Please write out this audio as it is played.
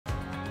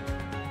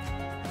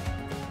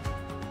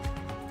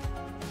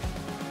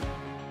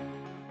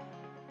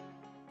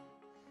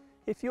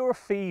If you're a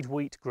feed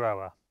wheat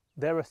grower,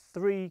 there are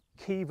three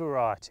key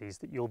varieties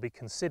that you'll be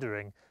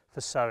considering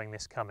for sowing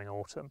this coming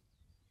autumn.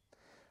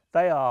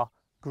 They are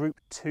Group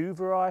 2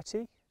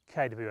 variety,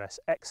 KWS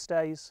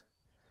Extase,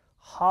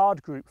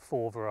 hard Group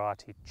 4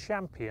 variety,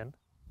 Champion,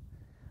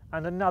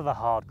 and another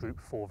hard Group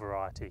 4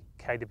 variety,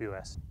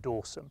 KWS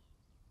Dawsum.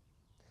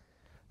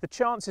 The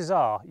chances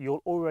are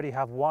you'll already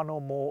have one or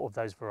more of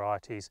those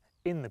varieties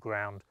in the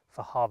ground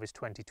for harvest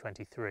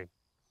 2023.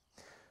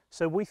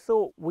 So we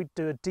thought we'd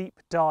do a deep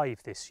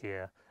dive this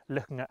year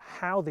looking at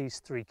how these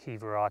three key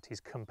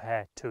varieties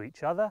compare to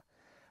each other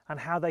and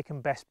how they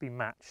can best be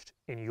matched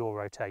in your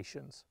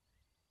rotations.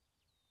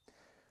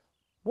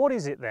 What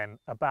is it then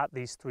about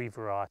these three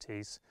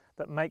varieties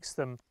that makes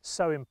them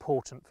so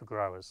important for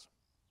growers?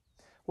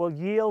 Well,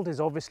 yield is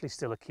obviously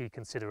still a key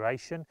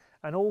consideration,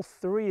 and all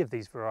three of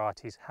these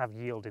varieties have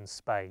yield in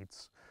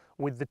spades,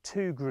 with the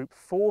two Group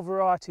 4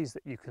 varieties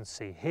that you can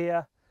see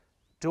here,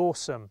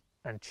 Dawsum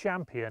and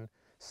Champion,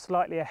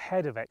 slightly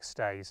ahead of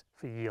Extase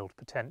for yield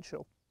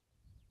potential.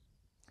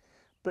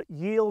 But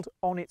yield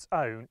on its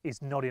own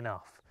is not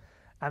enough,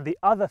 and the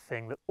other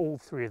thing that all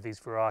three of these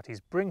varieties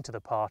bring to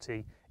the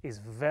party is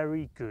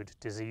very good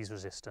disease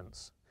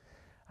resistance.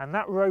 And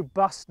that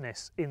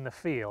robustness in the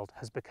field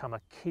has become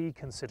a key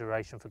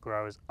consideration for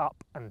growers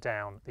up and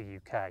down the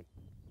UK.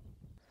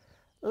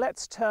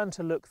 Let's turn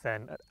to look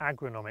then at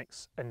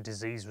agronomics and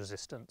disease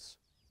resistance.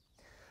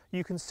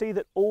 You can see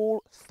that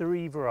all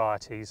three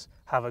varieties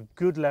have a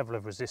good level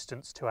of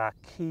resistance to our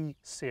key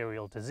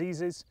cereal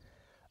diseases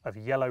of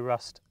yellow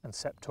rust and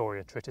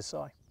Septoria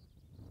tritici.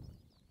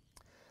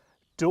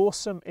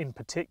 Dawsum in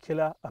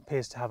particular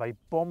appears to have a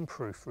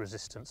bomb-proof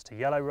resistance to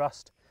yellow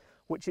rust,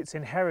 which it's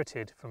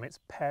inherited from its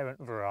parent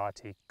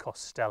variety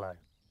Costello.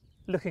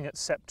 Looking at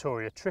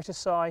Septoria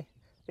tritici,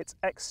 it's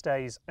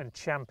Extase and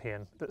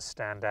Champion that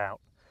stand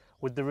out,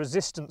 with the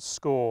resistance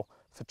score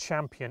for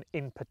Champion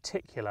in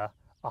particular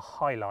a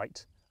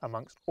highlight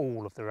amongst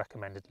all of the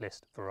recommended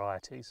list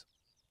varieties.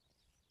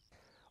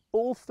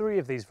 All three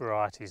of these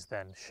varieties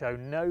then show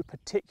no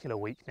particular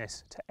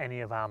weakness to any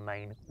of our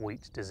main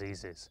wheat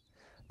diseases.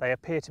 They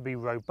appear to be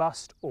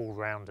robust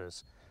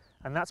all-rounders,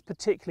 and that's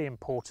particularly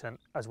important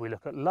as we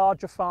look at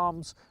larger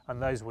farms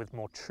and those with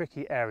more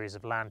tricky areas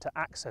of land to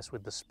access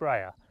with the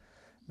sprayer.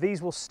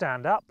 These will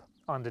stand up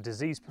under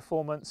disease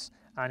performance,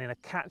 and in a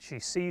catchy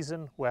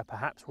season where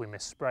perhaps we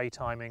miss spray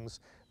timings,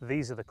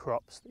 these are the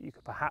crops that you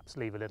could perhaps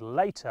leave a little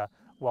later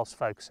whilst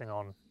focusing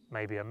on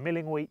maybe a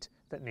milling wheat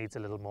that needs a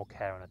little more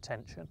care and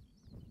attention.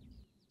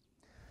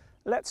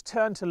 Let's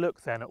turn to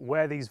look then at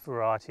where these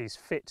varieties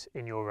fit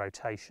in your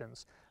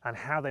rotations and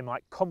how they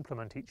might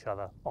complement each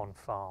other on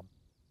farm.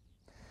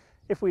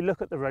 If we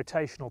look at the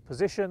rotational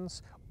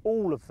positions,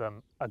 all of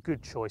them are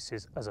good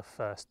choices as a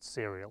first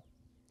cereal.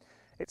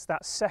 It's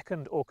that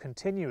second or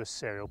continuous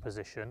cereal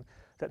position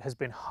that has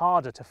been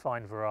harder to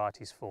find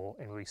varieties for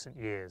in recent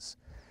years.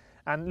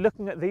 And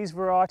looking at these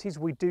varieties,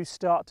 we do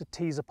start to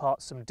tease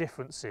apart some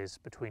differences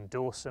between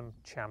Dawsum,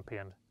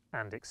 Champion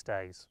and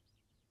Extase.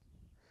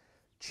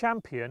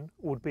 Champion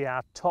would be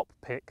our top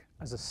pick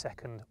as a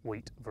second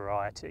wheat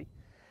variety.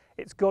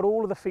 It's got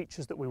all of the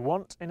features that we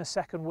want in a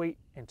second wheat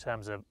in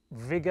terms of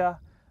vigour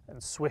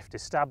and swift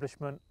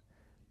establishment,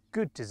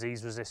 good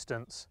disease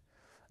resistance,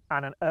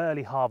 and an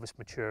early harvest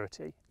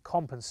maturity,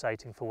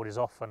 compensating for what is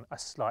often a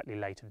slightly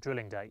later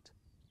drilling date.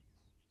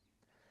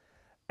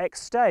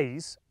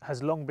 Extase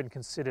has long been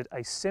considered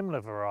a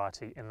similar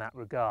variety in that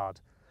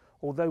regard,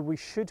 although we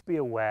should be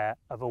aware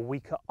of a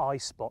weaker eye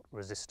spot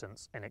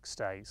resistance in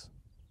Extase.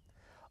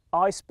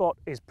 Eye spot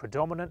is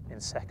predominant in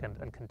second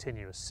and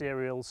continuous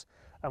cereals,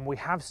 and we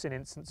have seen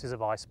instances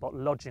of eye spot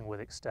lodging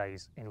with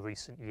Extase in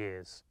recent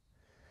years.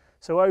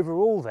 So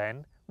overall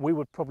then, we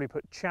would probably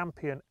put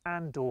Champion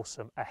and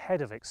Dawsum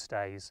ahead of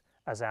Extase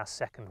as our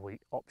second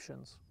wheat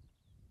options.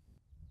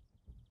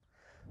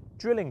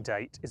 Drilling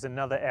date is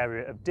another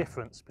area of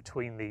difference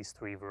between these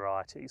three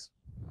varieties.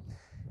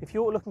 If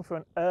you're looking for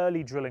an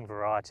early drilling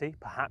variety,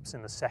 perhaps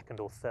in the second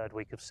or third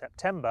week of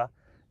September,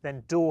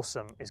 then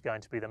Dawsum is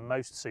going to be the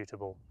most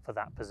suitable for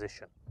that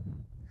position.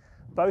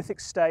 Both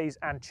Extase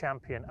and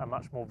Champion are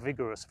much more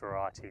vigorous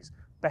varieties,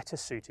 better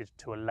suited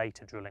to a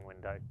later drilling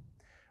window,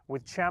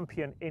 with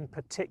Champion in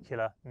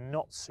particular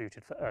not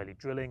suited for early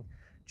drilling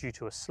due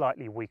to a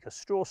slightly weaker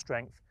straw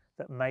strength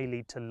that may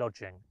lead to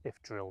lodging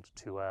if drilled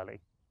too early.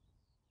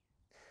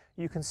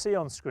 You can see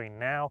on screen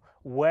now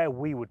where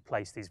we would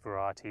place these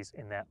varieties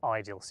in their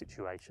ideal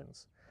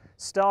situations,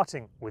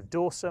 starting with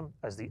Dawsum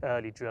as the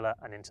early driller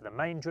and into the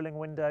main drilling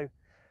window,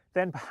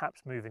 then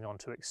perhaps moving on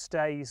to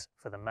Extase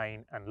for the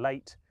main and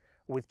late,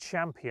 with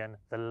Champion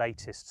the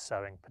latest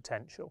sowing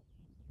potential.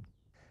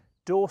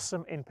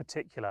 Dawsum in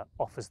particular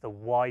offers the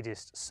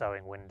widest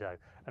sowing window,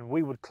 and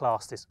we would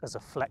class this as a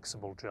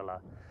flexible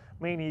driller,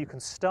 meaning you can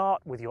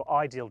start with your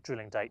ideal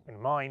drilling date in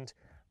mind,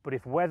 but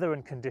if weather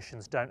and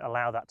conditions don't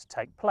allow that to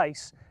take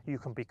place, you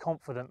can be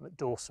confident that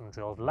Dawsum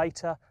drilled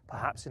later,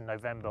 perhaps in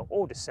November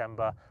or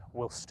December,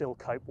 will still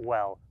cope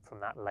well from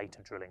that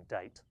later drilling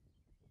date.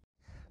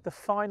 The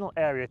final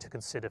area to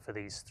consider for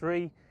these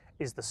three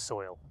is the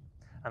soil.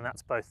 and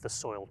that's both the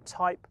soil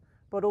type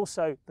but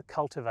also the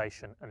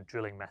cultivation and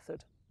drilling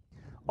method.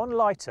 On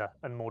lighter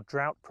and more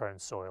drought-prone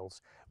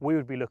soils, we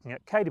would be looking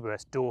at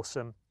KWS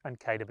Dawsum and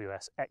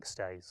KWS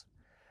Extase,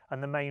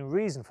 and the main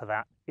reason for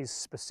that is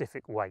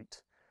specific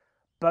weight.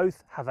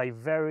 Both have a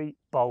very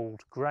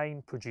bold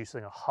grain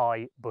producing a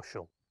high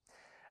bushel,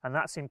 and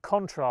that's in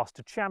contrast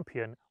to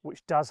Champion,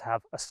 which does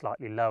have a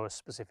slightly lower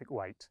specific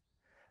weight.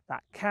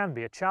 That can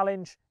be a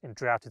challenge in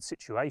droughted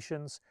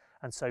situations,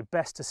 and so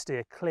best to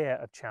steer clear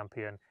of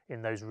Champion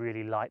in those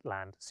really light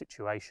land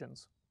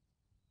situations.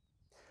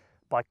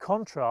 By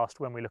contrast,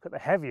 when we look at the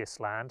heaviest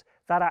land,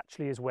 that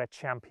actually is where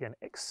Champion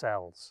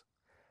excels.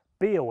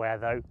 Be aware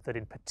though that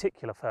in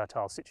particular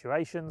fertile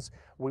situations,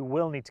 we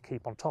will need to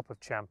keep on top of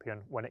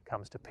Champion when it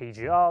comes to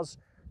PGRs,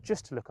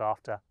 just to look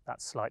after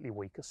that slightly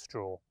weaker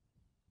straw.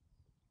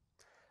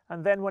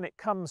 And then when it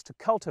comes to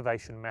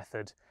cultivation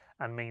method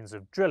and means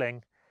of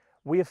drilling,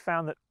 we have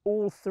found that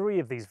all three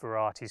of these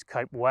varieties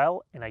cope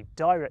well in a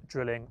direct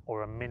drilling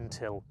or a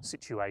min-till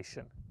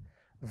situation.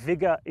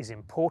 Vigour is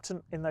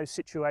important in those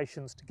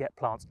situations to get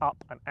plants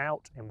up and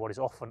out in what is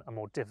often a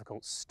more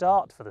difficult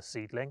start for the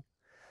seedling.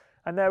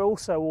 And they're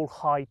also all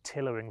high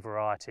tillering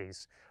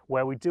varieties,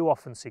 where we do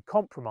often see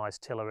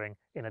compromised tillering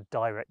in a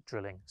direct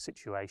drilling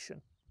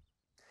situation.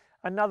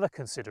 Another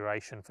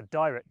consideration for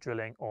direct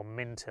drilling or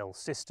min-till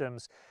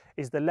systems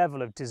is the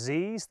level of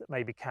disease that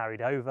may be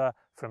carried over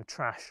from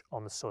trash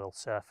on the soil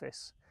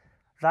surface.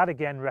 That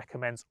again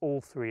recommends all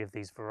three of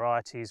these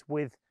varieties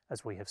with,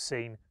 as we have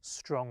seen,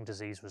 strong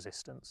disease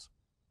resistance.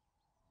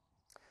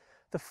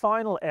 The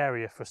final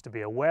area for us to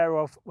be aware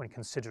of when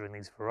considering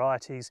these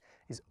varieties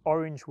is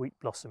orange wheat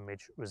blossom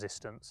midge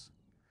resistance.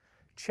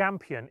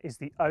 Champion is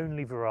the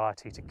only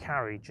variety to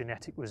carry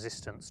genetic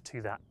resistance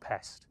to that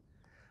pest,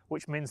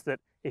 which means that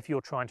if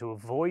you're trying to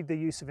avoid the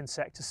use of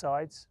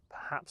insecticides,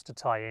 perhaps to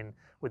tie in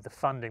with the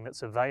funding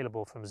that's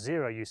available from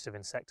zero use of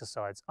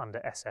insecticides under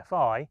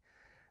SFI,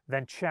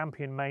 then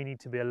Champion may need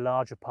to be a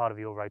larger part of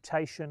your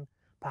rotation,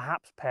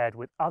 perhaps paired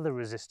with other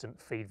resistant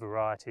feed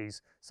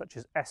varieties such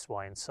as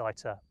SY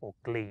Inciter or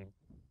Gleam.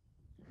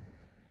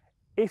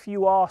 If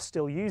you are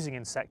still using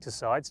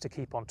insecticides to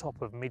keep on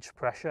top of midge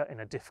pressure in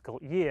a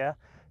difficult year,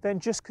 then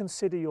just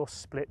consider your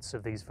splits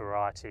of these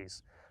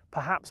varieties,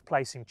 perhaps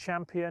placing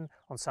Champion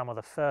on some of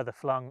the further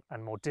flung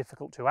and more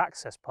difficult to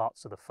access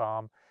parts of the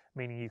farm,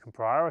 meaning you can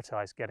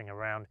prioritise getting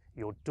around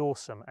your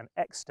Dawsum and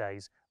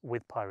Extase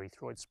with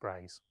pyrethroid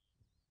sprays.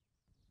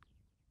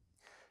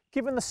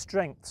 Given the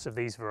strengths of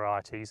these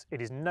varieties,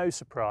 it is no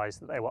surprise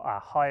that they were our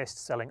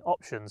highest selling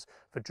options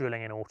for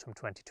drilling in autumn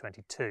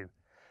 2022,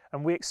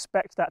 and we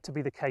expect that to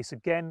be the case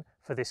again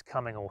for this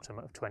coming autumn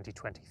of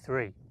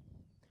 2023.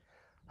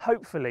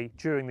 Hopefully,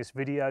 during this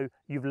video,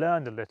 you've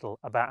learned a little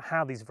about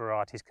how these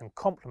varieties can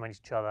complement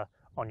each other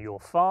on your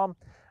farm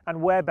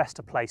and where best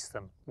to place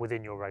them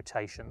within your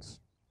rotations.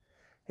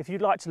 If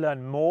you'd like to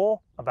learn more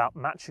about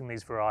matching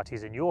these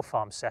varieties in your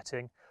farm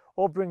setting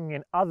or bringing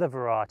in other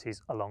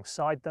varieties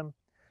alongside them,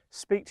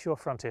 speak to your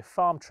Frontier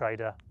farm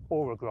trader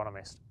or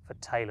agronomist for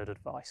tailored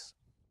advice.